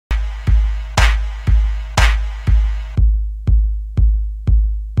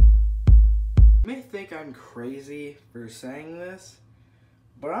think I'm crazy for saying this,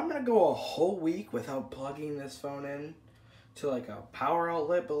 but I'm gonna go a whole week without plugging this phone in to like a power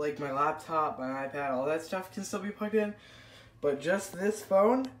outlet, but like my laptop, my iPad, all that stuff can still be plugged in. But just this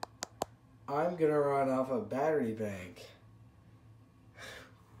phone, I'm gonna run off a battery bank.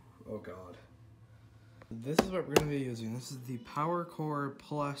 Oh God. This is what we're gonna be using. This is the PowerCore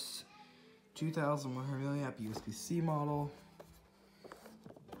Plus 2100 milliamp USB-C model.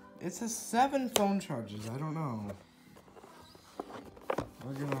 It says 7 phone charges. I don't know.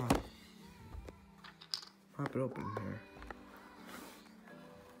 We're gonna pop it open here.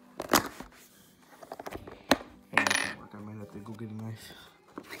 Oh, that doesn't work. I might have to go get a knife.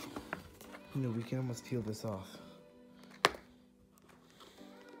 You know, we can almost peel this off.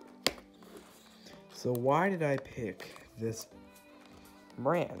 So why did I pick this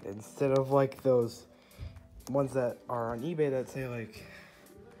brand instead of like those ones that are on eBay that say like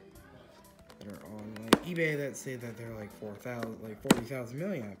eBay that say that they're like 40,000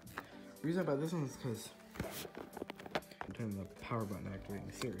 milliamp. The reason about this one is because I'm turning the power button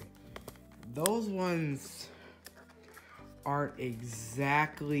activating Siri. Those ones aren't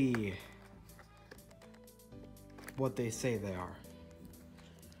exactly what they say they are.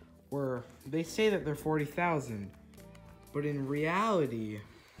 Where they say that they're 40,000, but in reality,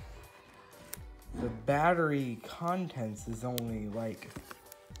 the battery contents is only like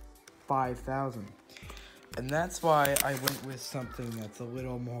 5,000. And that's why I went with something that's a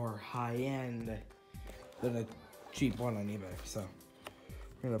little more high-end than a cheap one on eBay. So I'm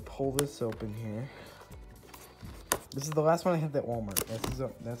gonna pull this open here. This is the last one I had at Walmart.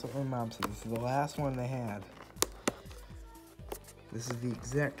 That's what my mom said. This is the last one they had. This is the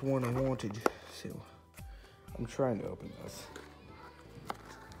exact one I wanted. So I'm trying to open this.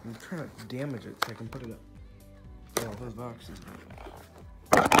 I'm trying to damage it so I can put it up. Oh, those boxes.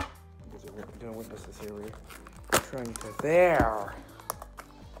 We're gonna witness this area. I'm trying to. There!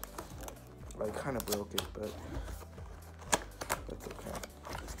 I kind of broke it, but that's okay.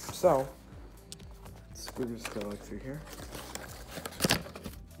 So, screw this guy like through here.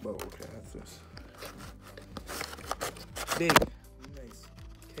 Whoa, okay, that's this. Big, nice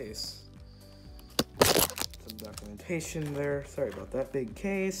case. Some documentation there. Sorry about that. Big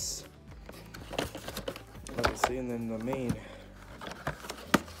case. Obviously, and then the main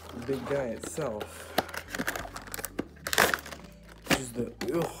big guy itself, which is the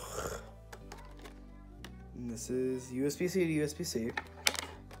and this is USB-C to USB-C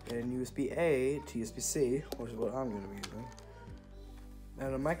and USB-A to USB-C, which is what I'm going to be using,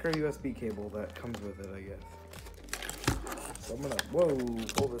 and a micro USB cable that comes with it, I guess. So I'm gonna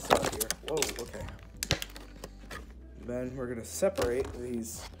pull this out here. Okay. Then we're gonna separate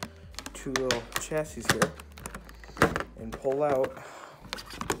these two little chassis here and pull out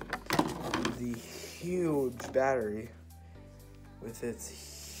the huge battery with its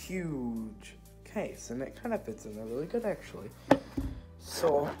huge case, and it kind of fits in there really good actually.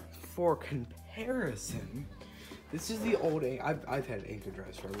 So for comparison, this is the old I've had Anker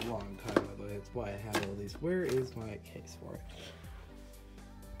drives for a long time, by the way. That's why I have all these. Where is my case for it?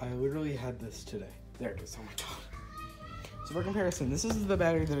 I literally had this today. There it is on my top. So for comparison, this is the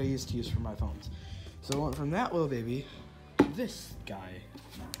battery that I used to use for my phones. So I went from that little baby to this guy,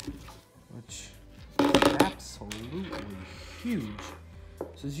 which is absolutely huge.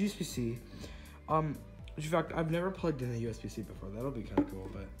 So it's USB-C. In fact, I've never plugged in a USB-C before. That'll be kind of cool,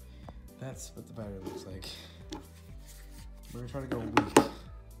 but that's what the battery looks like. We're gonna try to go weak.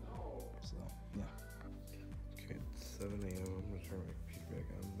 So, yeah. Okay, it's 7 a.m. I'm gonna turn my PC back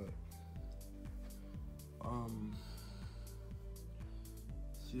on, but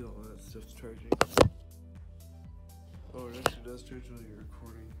see all that stuff's charging. Oh, it actually does charge while you're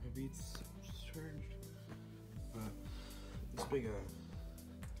recording. Maybe it's charged. But this big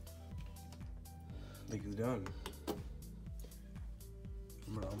thing is done.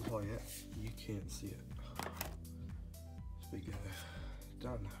 I'm gonna unplug it. You can't see it. This big guy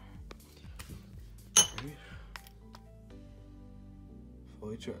done. Ready?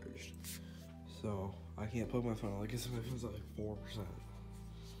 Fully charged. So I can't plug my phone. I guess my phone's at like 4%.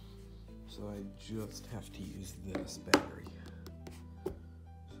 So I just have to use this battery.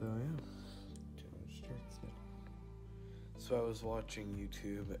 So yeah, challenge starts now. So I was watching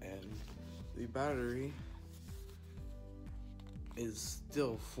YouTube and the battery is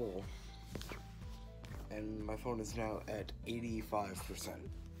still full. And my phone is now at 85%.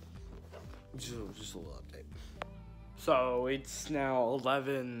 Just a little update. So it's now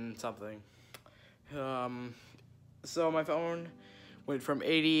 11 something. So my phone went from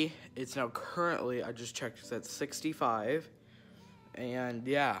 80, it's now currently, I just checked, it's at 65. And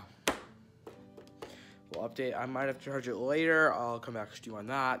yeah. will update. I might have to charge it later. I'll come back to you on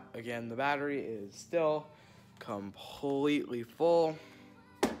that. Again, the battery is still completely full,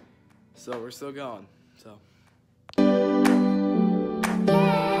 so we're still going. So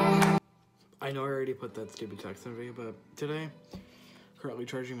I know I already put that stupid text in the video, but today, currently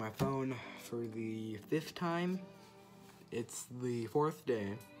charging my phone for the 5th time. It's the 4th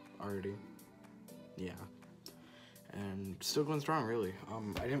day already. Yeah. And still going strong, really.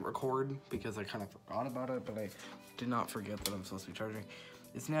 I didn't record because I kind of forgot about it, but I did not forget that I'm supposed to be charging.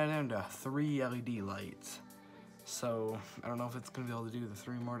 It's now down to 3 LED lights. So, I don't know if it's going to be able to do the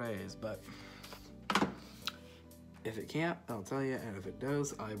 3 more days, but if it can't, I'll tell you, and if it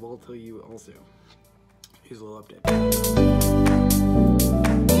does, I will tell you also. Here's a little update.